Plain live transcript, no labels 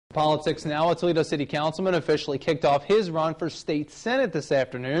Politics now. A Toledo City Councilman officially kicked off his run for state senate this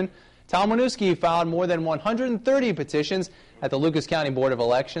afternoon. Councilman Waniewski filed more than 130 petitions at the Lucas County Board of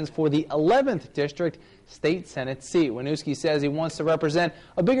Elections for the 11th District State Senate seat. Waniewski says he wants to represent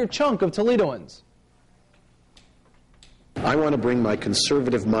a bigger chunk of Toledoans. I want to bring my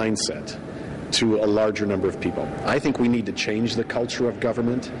conservative mindset to a larger number of people. I think we need to change the culture of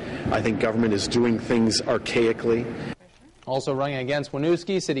government. I think government is doing things archaically. Also running against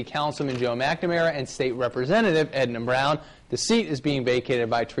Waniewski, City Councilman Joe McNamara and State Representative Edna Brown. The seat is being vacated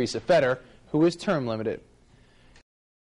by Teresa Fedor, who is term limited.